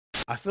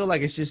I feel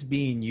like it's just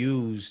being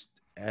used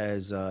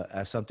as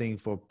something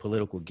for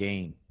political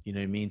gain. You know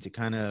what I mean? To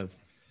kind of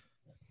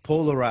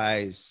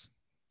polarize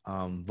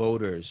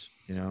voters.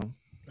 You know?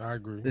 I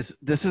agree.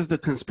 This is the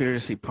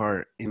conspiracy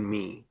part in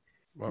me,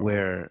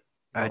 where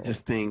I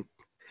just think,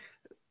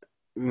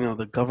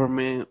 the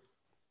government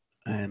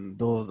and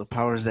those the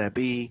powers that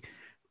be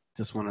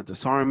just want to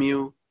disarm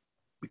you,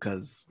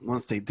 because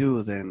once they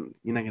do, then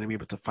you're not going to be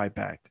able to fight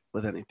back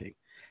with anything.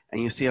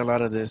 And you see a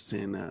lot of this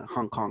in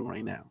Hong Kong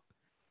right now,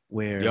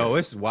 where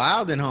it's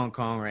wild in Hong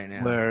Kong right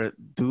now. Where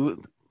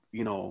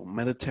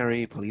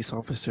military police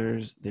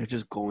officers, they're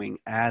just going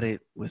at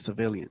it with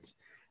civilians,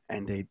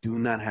 and they do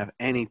not have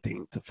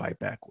anything to fight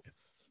back with.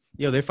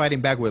 They're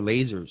fighting back with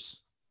lasers.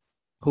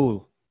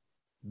 Who?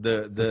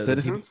 The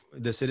citizens?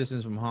 The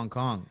citizens from Hong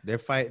Kong. They're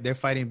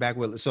fighting back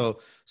with so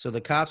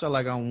the cops are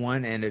like on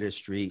one end of the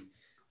street,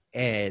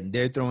 and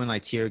they're throwing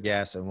like tear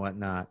gas and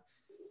whatnot,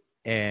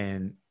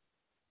 and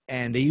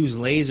they use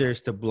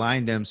lasers to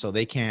blind them so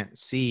they can't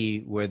see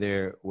where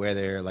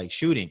they're like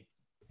shooting,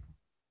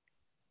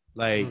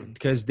 like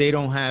because they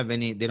don't have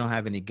any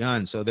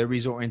guns, so they're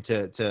resorting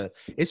to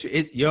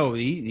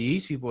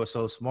these people are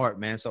so smart,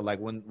 man. So like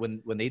when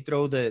they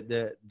throw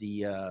the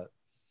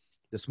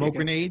smoke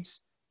grenades.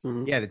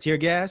 Mm-hmm. Yeah, the tear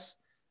gas,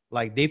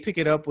 like they pick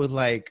it up with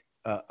like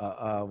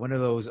one of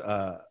those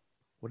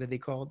what are they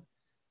called?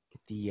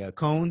 The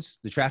cones,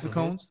 the traffic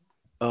cones.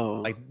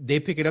 Oh, like they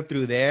pick it up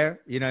through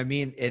there, you know what I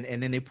mean?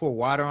 And then they pour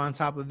water on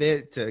top of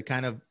it to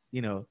kind of,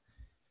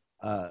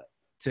 to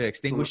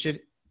extinguish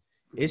it.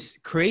 It's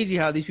crazy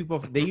how these people,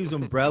 they use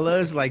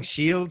umbrellas like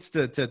shields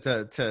to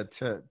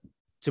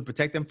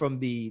protect them from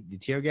the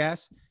tear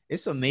gas.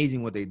 It's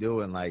amazing what they do,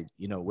 and like,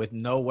 with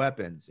no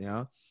weapons,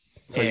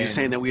 So you're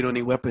saying that we don't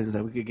need weapons,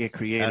 that we could get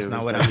creative? That's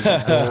not what I'm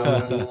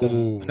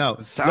saying. No,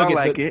 sound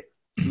like it.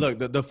 Look,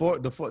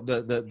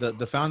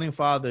 the founding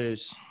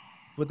fathers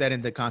put that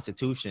in the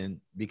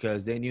Constitution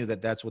because they knew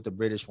that that's what the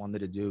British wanted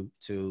to do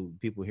to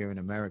people here in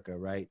America,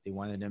 right? They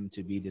wanted them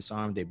to be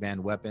disarmed. They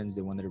banned weapons.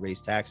 They wanted to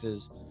raise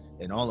taxes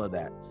and all of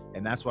that.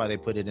 And that's why they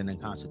put it in the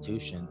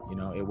Constitution.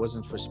 It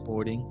wasn't for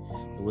sporting.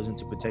 It wasn't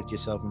to protect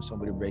yourself from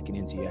somebody breaking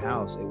into your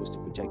house. It was to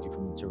protect you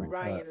from a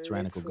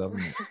tyrannical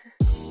government.